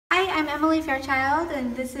Emily Fairchild,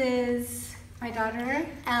 and this is my daughter,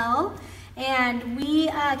 Elle. And we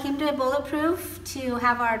came to Bulletproof to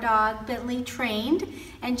have our dog, Bentley, trained.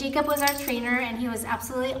 And Jacob was our trainer, and he was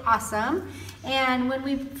absolutely awesome. And when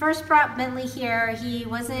we first brought Bentley here, he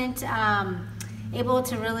wasn't able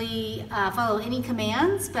to really follow any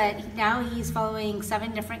commands, but now he's following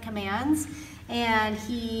 7 different commands. And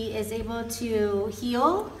he is able to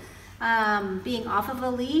heel, being off of a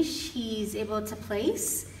leash. He's able to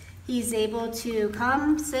place. He's able to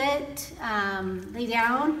come, sit, lay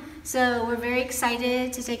down. So we're very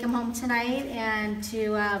excited to take him home tonight and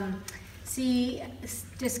to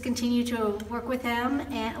just continue to work with him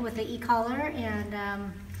and with the e-collar,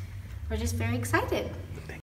 and we're just very excited.